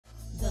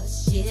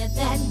shit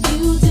that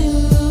you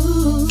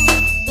do,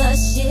 the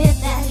shit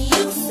that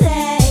you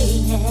say,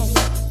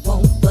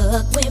 won't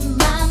fuck with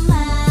my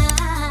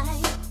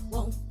mind.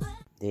 Won't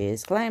fuck.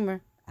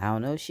 Disclaimer, I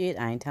don't know shit,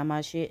 I ain't talking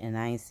about shit, and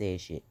I ain't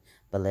said shit.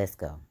 But let's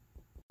go.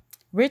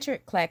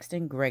 Richard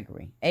Claxton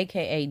Gregory,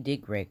 a.k.a.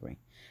 Dick Gregory.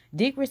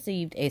 Dick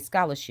received a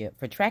scholarship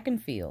for track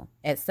and field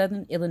at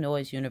Southern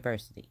Illinois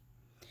University.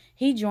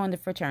 He joined the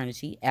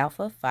fraternity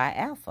Alpha Phi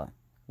Alpha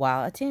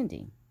while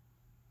attending.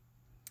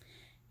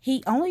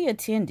 He only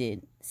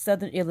attended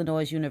Southern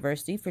Illinois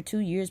University for 2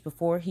 years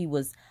before he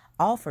was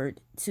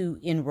offered to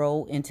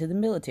enroll into the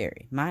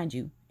military. Mind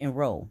you,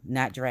 enroll,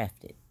 not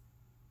drafted.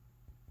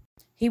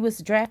 He was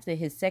drafted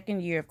his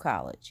second year of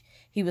college.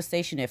 He was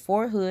stationed at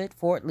Fort Hood,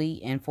 Fort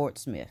Lee, and Fort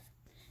Smith.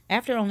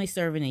 After only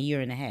serving a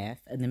year and a half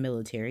in the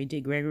military,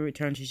 Dick Gregory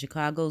returned to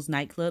Chicago's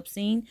nightclub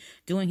scene,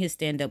 doing his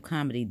stand-up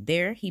comedy.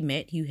 There, he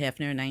met Hugh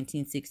Hefner in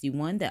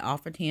 1961 that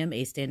offered him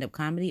a stand-up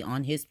comedy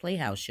on his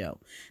Playhouse show.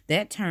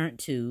 That turned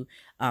to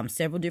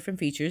several different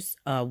features.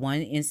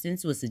 One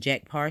instance was the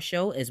Jack Parr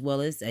Show, as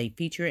well as a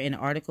feature and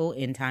article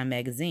in Time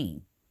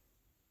magazine.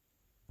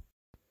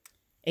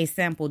 A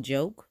sample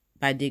joke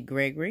by Dick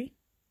Gregory.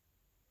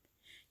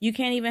 You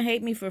can't even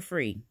hate me for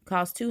free.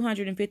 Cost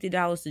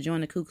 $250 to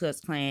join the Ku Klux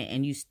Klan,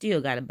 and you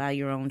still got to buy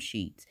your own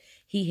sheets.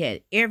 He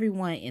had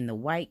everyone in the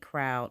white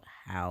crowd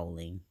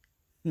howling.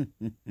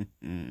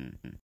 I'm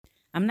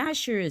not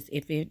sure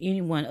if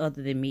anyone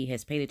other than me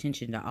has paid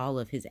attention to all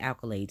of his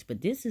accolades,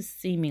 but this is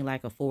seeming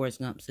like a Forrest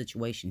Gump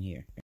situation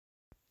here.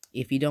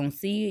 If you don't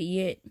see it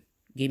yet,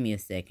 give me a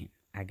second.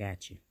 I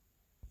got you.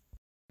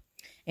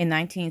 In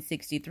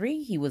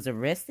 1963, he was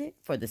arrested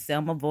for the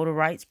Selma voter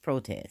rights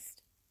protest.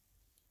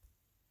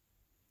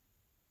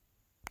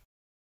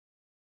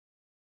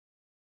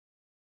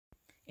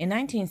 In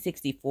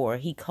 1964,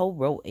 he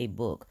co-wrote a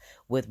book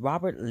with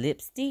Robert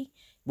Lipsky,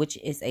 which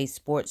is a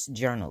sports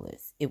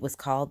journalist. It was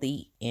called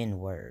The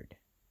N-Word.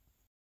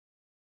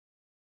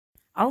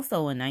 Also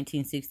in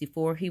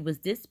 1964, he was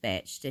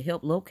dispatched to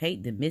help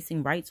locate the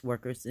missing rights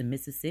workers in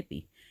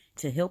Mississippi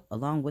to help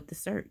along with the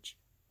search,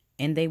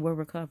 and they were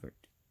recovered.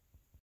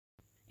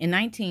 In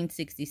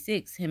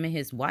 1966, him and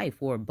his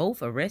wife were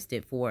both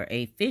arrested for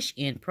a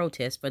fish-in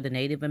protest for the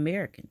Native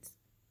Americans,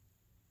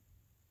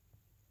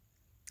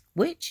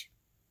 which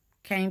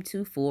came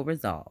to full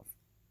resolve.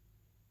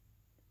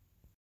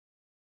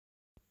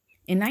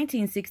 In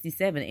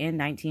 1967 and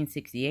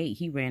 1968,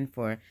 he ran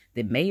for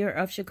the mayor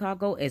of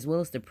Chicago as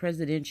well as the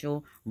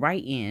presidential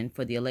write-in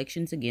for the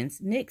elections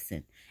against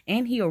Nixon,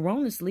 and he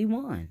erroneously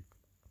won.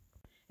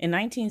 In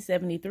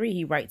 1973,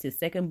 he writes his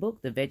second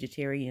book, The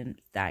Vegetarian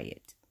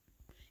Diet.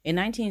 In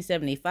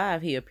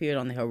 1975, he appeared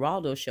on the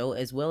Geraldo Show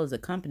as well as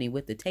accompanied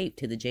with the tape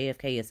to the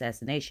JFK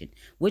assassination,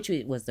 which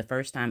was the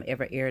first time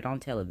ever aired on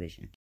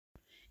television.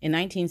 In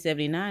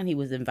 1979, he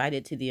was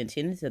invited to the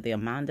attendance of the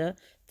Amanda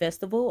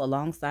Festival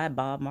alongside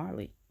Bob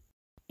Marley.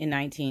 In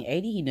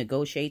 1980, he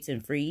negotiates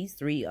and frees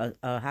 3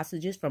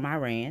 hostages from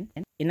Iran.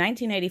 In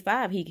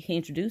 1985, he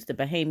introduced the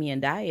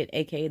Bahamian diet,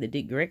 aka the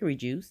Dick Gregory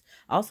juice.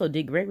 Also,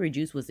 Dick Gregory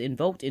juice was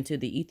invoked into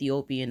the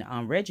Ethiopian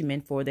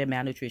regimen for their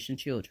malnutrition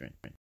children.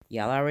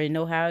 Y'all already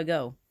know how it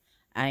go.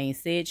 I ain't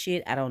said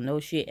shit, I don't know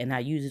shit, and I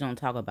usually don't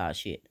talk about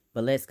shit.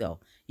 But let's go.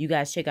 You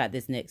guys check out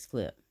this next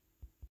clip.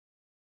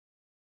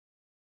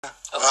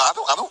 I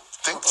don't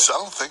think so.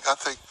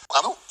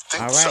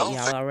 All right,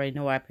 y'all already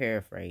know I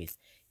paraphrase.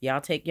 Y'all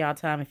take y'all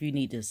time if you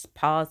need to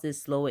pause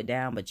this, slow it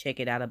down, but check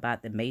it out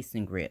about the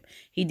Mason grip.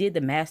 He did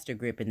the master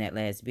grip in that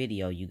last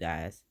video, you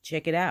guys.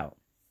 Check it out.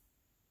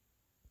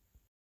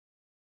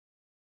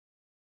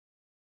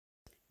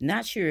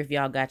 Not sure if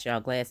y'all got y'all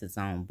glasses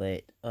on,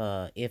 but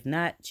if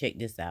not, check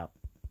this out.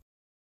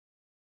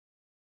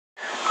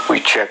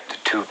 We checked the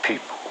 2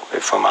 people.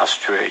 They're from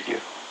Australia.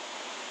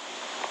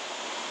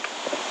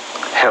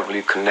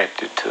 Heavily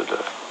connected to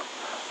the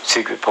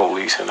secret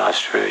police in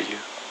Australia.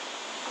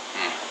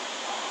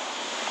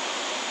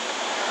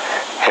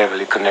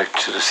 Heavily connected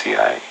to the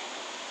CIA.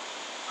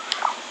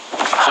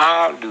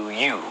 How do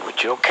you,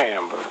 with your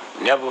camera,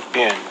 never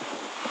been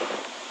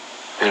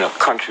in a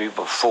country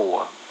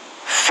before,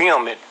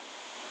 film it?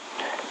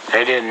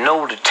 They didn't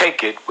know to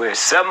take it where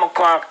 7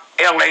 o'clock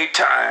LA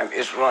time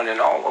is running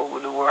all over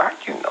the world. How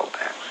do you know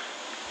that?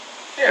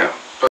 Yeah.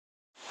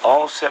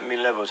 All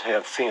 7-Elevens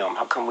have film.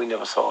 How come we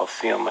never saw a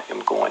film of him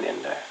going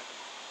in there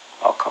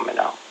or coming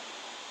out?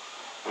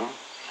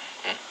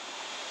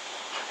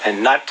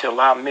 And not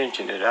till I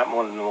mentioned it, I'm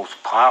one of the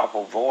most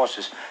powerful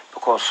voices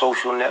because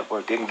Social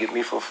Network didn't get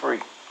me for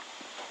free.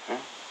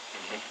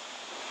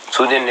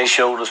 So then they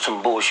showed us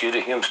some bullshit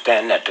of him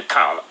standing at the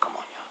counter. Come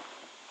on,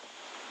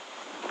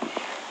 y'all.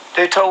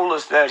 They told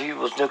us that he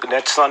was looking,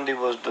 that Sunday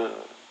was the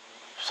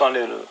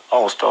Sunday of the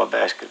All-Star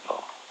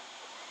basketball.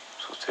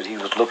 So said he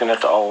was looking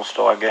at the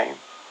All-Star game.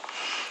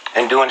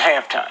 And during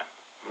halftime,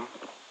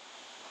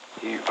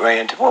 he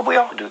ran to, well, we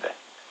all do that.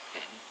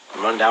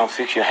 Run down,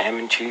 fix your ham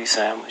and cheese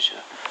sandwich,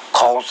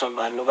 call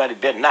somebody. Nobody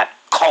better not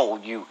call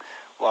you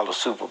while the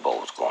Super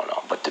Bowl is going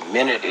on. But the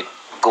minute it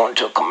going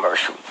to a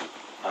commercial,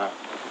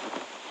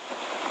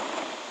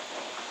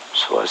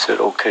 So I said,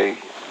 okay,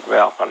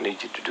 Ralph, I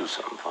need you to do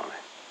something for me.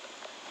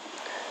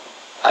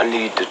 I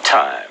need the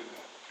time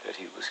that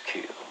he was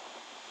killed.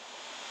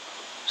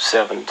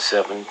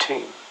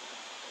 7/17.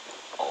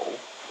 Oh,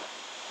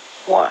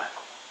 why?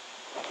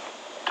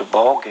 The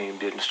ball game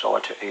didn't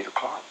start till 8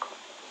 o'clock.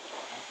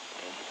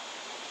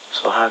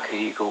 So how could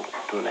he go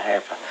during the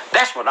halftime?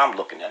 That's what I'm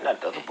looking at,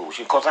 not the other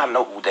bullshit, because I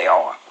know who they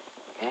are.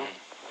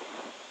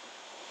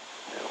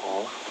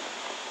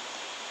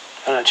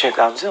 And I check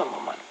out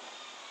Zimmerman.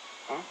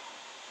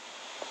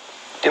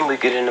 Then we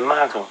get into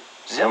Michael.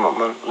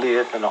 Zimmerman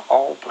lived in an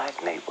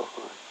all-black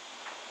neighborhood.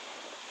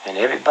 And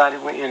everybody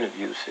we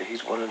interviewed said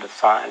he's one of the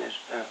finest.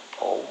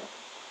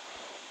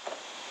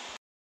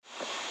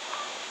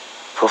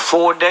 For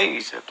 4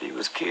 days after he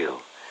was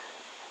killed,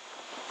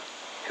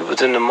 he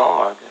was in the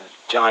morgue as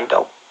John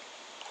Doe.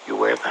 You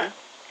aware of that?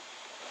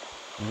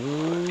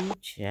 Ooh,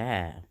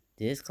 child.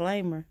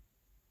 Disclaimer.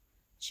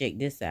 Check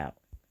this out.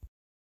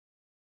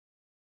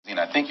 And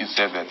I think you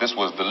said that this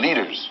was the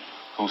leaders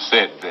who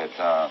said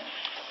that,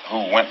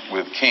 who went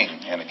with King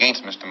and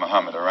against Mr.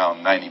 Muhammad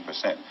around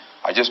 90%.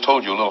 I just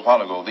told you a little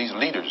while ago, these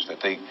leaders that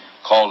they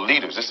call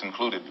leaders, this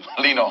included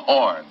Lena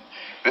Horne,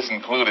 this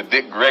included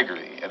Dick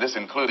Gregory, and this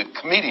included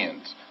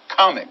comedians,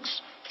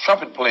 comics,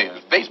 trumpet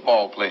players,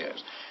 baseball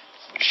players.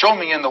 Show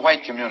me in the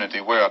white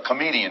community where a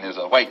comedian is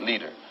a white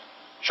leader.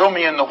 Show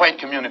me in the white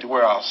community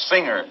where a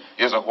singer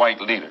is a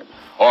white leader,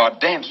 or a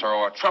dancer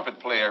or a trumpet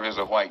player is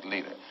a white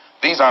leader.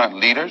 These aren't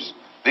leaders.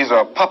 These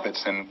are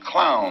puppets and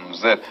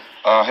clowns that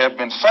have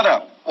been set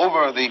up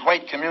over the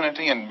white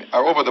community and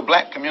over the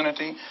black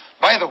community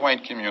by the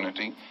white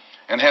community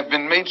and have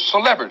been made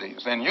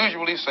celebrities and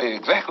usually say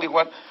exactly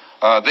what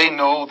they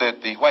know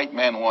that the white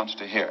man wants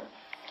to hear.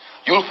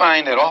 You'll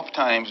find that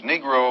oftentimes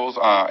Negroes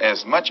are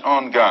as much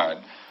on guard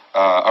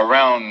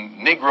around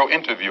Negro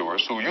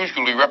interviewers who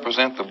usually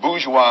represent the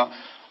bourgeois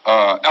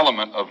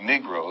element of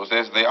Negroes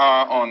as they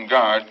are on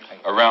guard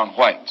around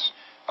whites.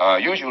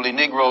 Usually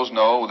Negroes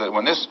know that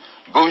when this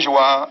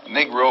bourgeois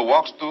Negro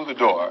walks through the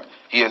door,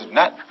 he is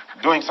not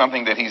doing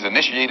something that he's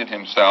initiated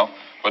himself,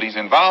 but he's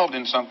involved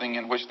in something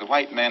in which the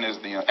white man is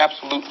the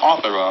absolute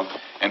author of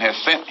and has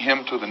sent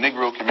him to the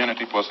Negro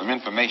community for some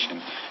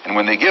information. And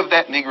when they give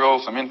that Negro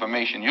some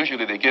information,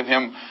 usually they give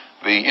him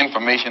the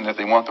information that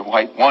they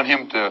want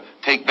him to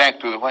take back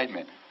to the white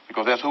man,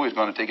 because that's who he's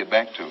going to take it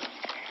back to.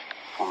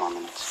 4 more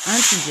minutes.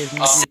 Auntie just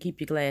wants you to keep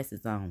your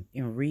glasses on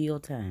in real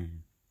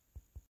time.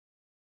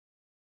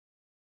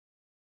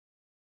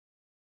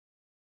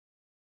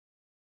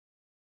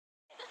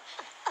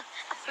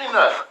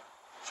 Peanut,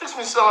 fix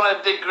me some of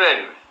that Dick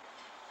Gregory.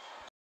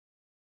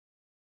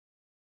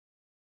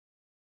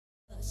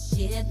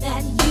 Shit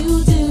that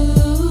you